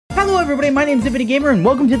Hello everybody, my name is Infinite Gamer and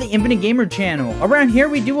welcome to the Infinite Gamer channel. Around here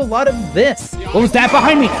we do a lot of this. What was that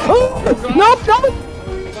behind me? Oh, nope, nope.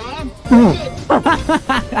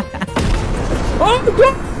 Oh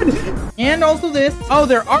god! And also this. Oh,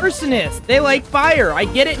 they're arsonists. They like fire. I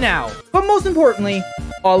get it now. But most importantly,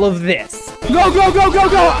 all of this. Go, go, go, go,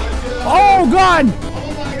 go! Oh god!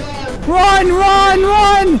 Run, run,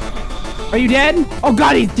 run! Are you dead? Oh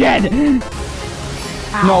god, he's dead!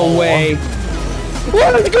 Ow. No way.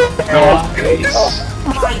 What is going on?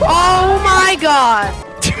 Oh my god!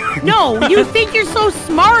 No, you think you're so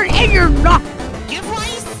smart and you're not. Give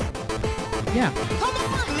rice? Yeah. Come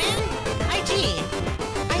on, man. IG.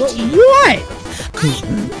 What?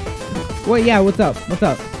 What? Yeah, what's up? What's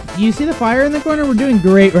up? Do you see the fire in the corner? We're doing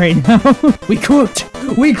great right now. We cooked!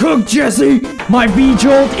 We cooked, Jesse! My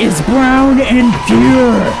V-Jolt is brown and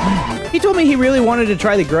pure! He told me he really wanted to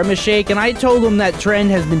try the Grimace Shake, and I told him that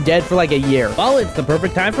trend has been dead for like a year. Well, it's the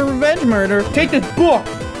perfect time for revenge murder. Take this book!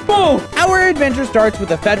 Boom! Our adventure starts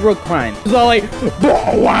with a federal crime. It's all like,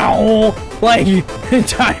 wow! Like,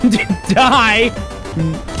 time to die!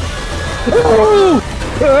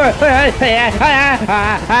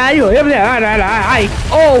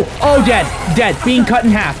 Oh, dead, dead, being cut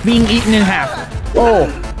in half, being eaten in half. Oh,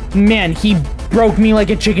 man, he broke me like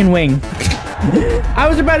a chicken wing. I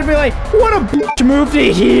was about to be like, what a bitch move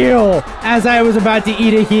to heal, as I was about to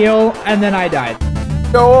eat a heal, and then I died.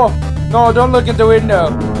 No, no, don't look at the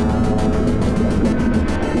window.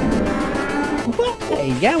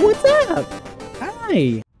 Hey, yeah, what's up?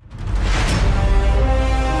 Hi.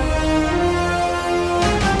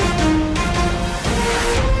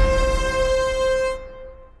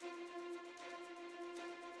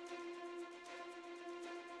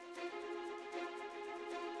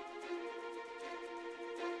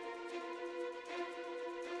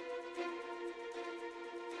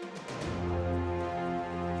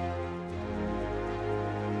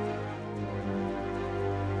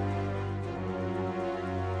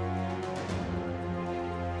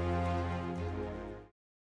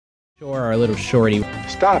 Sure, our little shorty.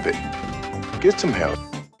 Stop it. Get some help.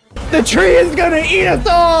 The tree is gonna eat us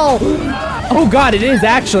all! Oh god, it is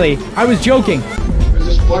actually. I was joking. There's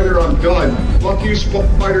a spider on gun. Fuck you,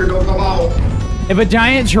 spider, don't come out. If a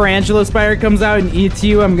giant tarantula spider comes out and eats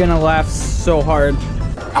you, I'm gonna laugh so hard.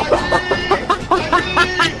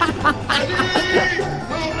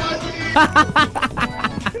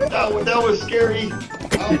 That was scary.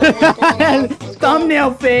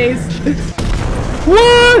 Thumbnail face.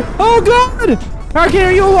 What? Oh god! Hurricane,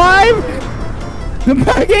 are you alive?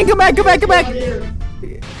 Hurricane, come back, come back, come back!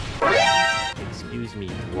 Excuse me,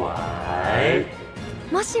 what?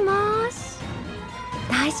 もしもーし。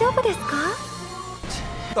大丈夫ですか?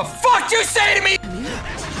 The fuck you say to me?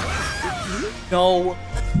 No.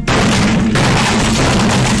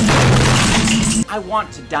 I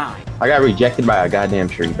want to die. I got rejected by a goddamn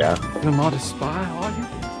tree, bro. You're not a spy, are you?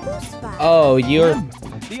 Who's spy? Oh, you're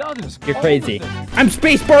The others. crazy. I'm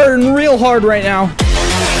space barring real hard right now.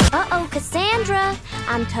 Uh-oh, Cassandra.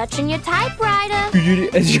 I'm touching your typewriter.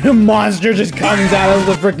 A monster just comes out of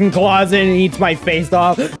the freaking closet and eats my face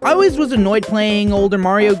off. I always was annoyed playing older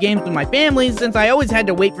Mario games with my family since I always had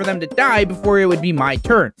to wait for them to die before it would be my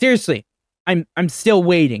turn. Seriously, I'm still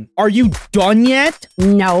waiting. Are you done yet?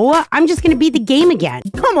 No, I'm just gonna beat the game again.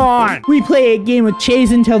 Come on! We play a game of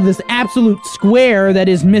chase until this absolute square that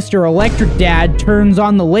is Mr. Electric Dad turns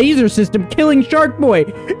on the laser system, killing Shark Boy.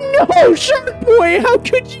 No, Shark Boy, how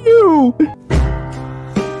could you?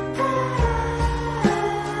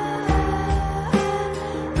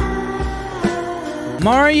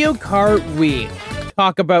 Mario Kart Wii.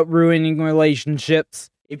 Talk about ruining relationships.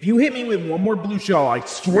 If you hit me with one more blue shell, I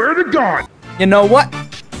swear to God. You know what?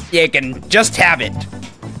 You can just have it.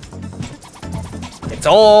 It's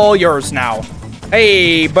all yours now.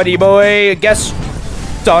 Hey, buddy boy, guess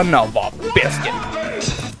son of a biscuit.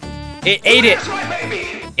 It ate it.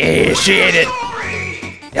 Yeah, she ate it.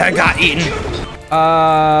 I got eaten.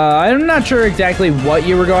 I'm not sure exactly what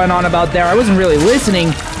you were going on about there. I wasn't really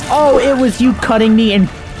listening. Oh, it was you cutting me in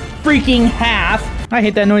freaking half. I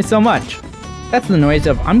hate that noise so much. That's the noise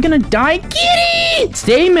of, I'm gonna die, kitty!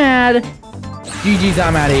 Stay mad. GG's,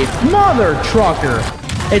 I'm out of here. Mother trucker.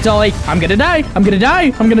 It's all like, I'm gonna die, I'm gonna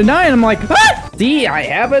die, I'm gonna die, and I'm like, ah! See, I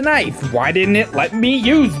have a knife. Why didn't it let me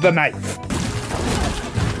use the knife?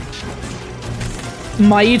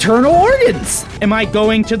 My eternal organs. Am I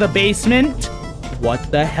going to the basement?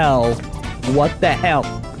 What the hell? What the hell?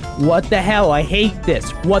 What the hell? I hate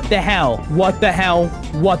this. What the hell? What the hell?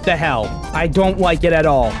 What the hell? I don't like it at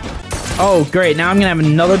all. Oh, great. Now I'm gonna have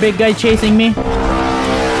another big guy chasing me.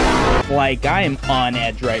 Like, I am on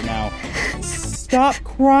edge right now. Stop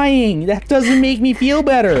crying. That doesn't make me feel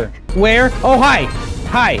better. Where? Oh, hi.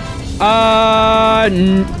 Hi.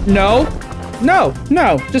 No.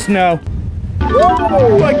 No. Just no.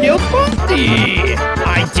 Ooh, a guilt party.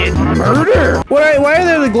 I did murder. Why are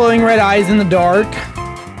there the glowing red eyes in the dark?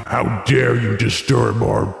 How dare you disturb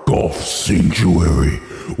our golf sanctuary?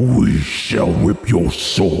 We shall rip your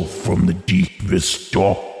soul from the deepest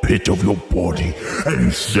dark pit of your body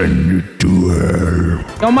and send it to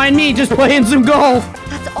hell. Don't mind me, just playing some golf.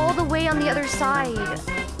 That's all the way on the other side.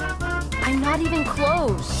 I'm not even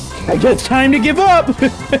close. I guess it's time to give up.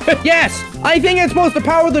 Yes, I think I'm supposed to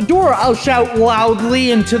power the door. I'll shout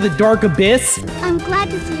loudly into the dark abyss. I'm glad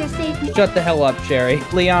to see you're safe. Shut the hell up, Sherry.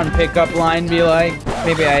 Leon pickup line be like,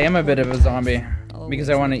 maybe I am a bit of a zombie because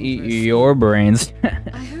I want to eat your brains.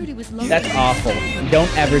 That's awful.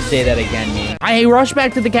 Don't ever say that again, me. I rush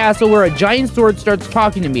back to the castle where a giant sword starts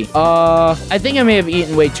talking to me. I think I may have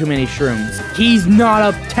eaten way too many shrooms. He's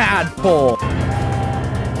not a tadpole.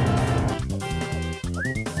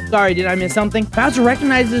 Sorry, did I miss something? Bowser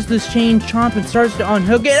recognizes this chain chomp and starts to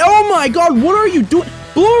unhook it. Oh my god, what are you doing?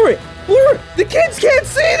 Blur it! Blur it! The kids can't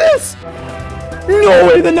see this! No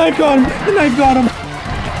way, the knife got him! The knife got him!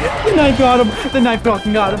 The knife got him! The knife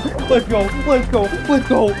fucking got him! Let's go! Let's go! Let's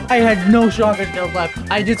go! I had no shotgun shells left.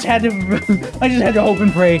 I just had to hope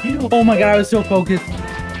and pray. Oh my god, I was so focused.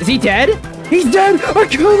 Is he dead? He's dead! I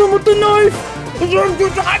killed him with the knife!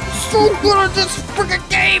 I'm so good at this freaking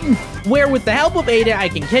game! Where with the help of Ada, I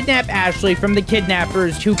can kidnap Ashley from the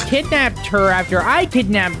kidnappers who kidnapped her after I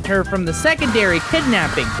kidnapped her from the secondary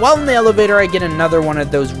kidnapping. While in the elevator, I get another one of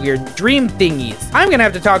those weird dream thingies. I'm gonna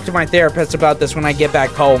have to talk to my therapist about this when I get back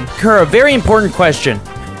home. Kura, very important question.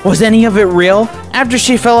 Was any of it real? After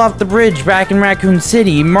she fell off the bridge back in Raccoon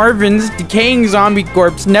City, Marvin's decaying zombie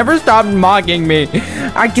corpse never stopped mocking me.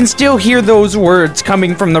 I can still hear those words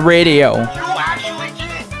coming from the radio.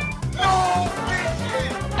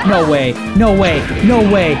 No way, no way, no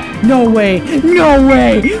way, no way, no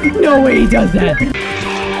way, no way he does that.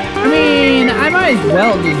 I mean, I might as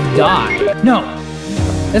well just die. No,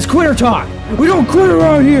 that's quitter talk. We don't quit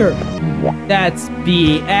around here. That's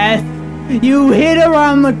BS. You hit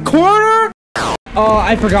around the corner? Oh,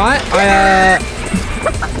 I forgot.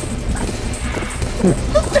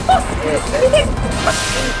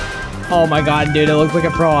 Oh my god, dude, it looks like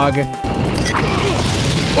a frog.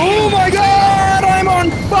 Oh my god, I'm on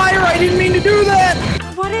fire! I didn't mean to do that!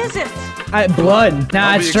 What is it? Blood.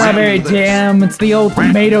 Nah, it's strawberry jam. It's the old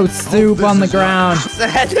tomato soup on the ground. I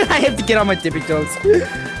have to get on my tippy toes.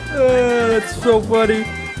 That's so funny.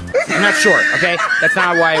 I'm not short, okay? That's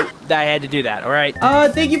not why I had to do that, alright?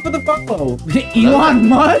 Thank you for the follow. Elon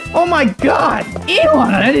Musk? Oh my god.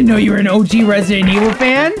 Elon, I didn't know you were an OG Resident Evil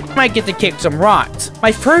fan. Might get to kick some rocks.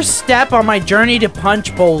 My first step on my journey to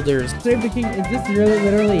punch boulders. Save the King, is this really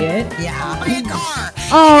literally it? Yeah. Blame car.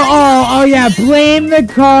 Oh yeah, blame the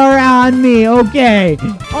car on me, okay.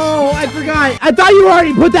 Oh, I forgot. I thought you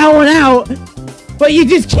already put that one out. But you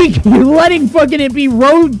just keep letting fucking it be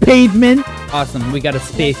road pavement. Awesome, we got a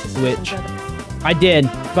space switch. I did,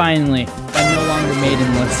 finally. I'm no longer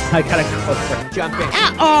maidenless. I gotta go for it. Jump in.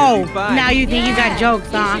 Oh, now you think you got jokes,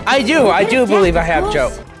 huh? I do believe I have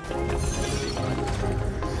jokes.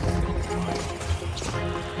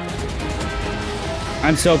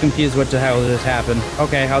 I'm so confused what the hell just happened.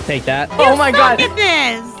 Okay, I'll take that. Oh my god. Look at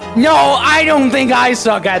this. No, I don't think I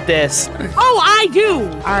suck at this. Oh, I do.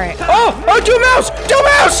 All right. Oh, two mouse! Two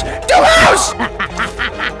mouse! Two mouse!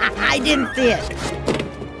 I didn't see it.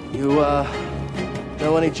 You,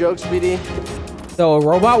 know any jokes, BD? So a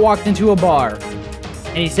robot walked into a bar.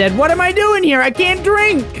 And he said, what am I doing here? I can't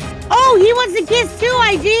drink. Oh, he wants to kiss too,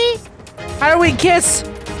 IG. How do we kiss?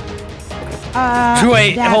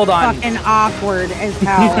 Wait, that's hold on. Fucking awkward as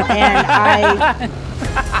hell, and I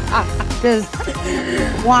just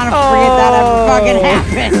want to forget that ever fucking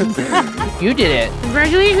happened. You did it.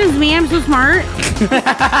 Congratulations, me. I'm so smart.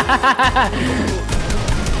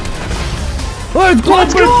 Let's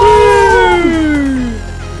go!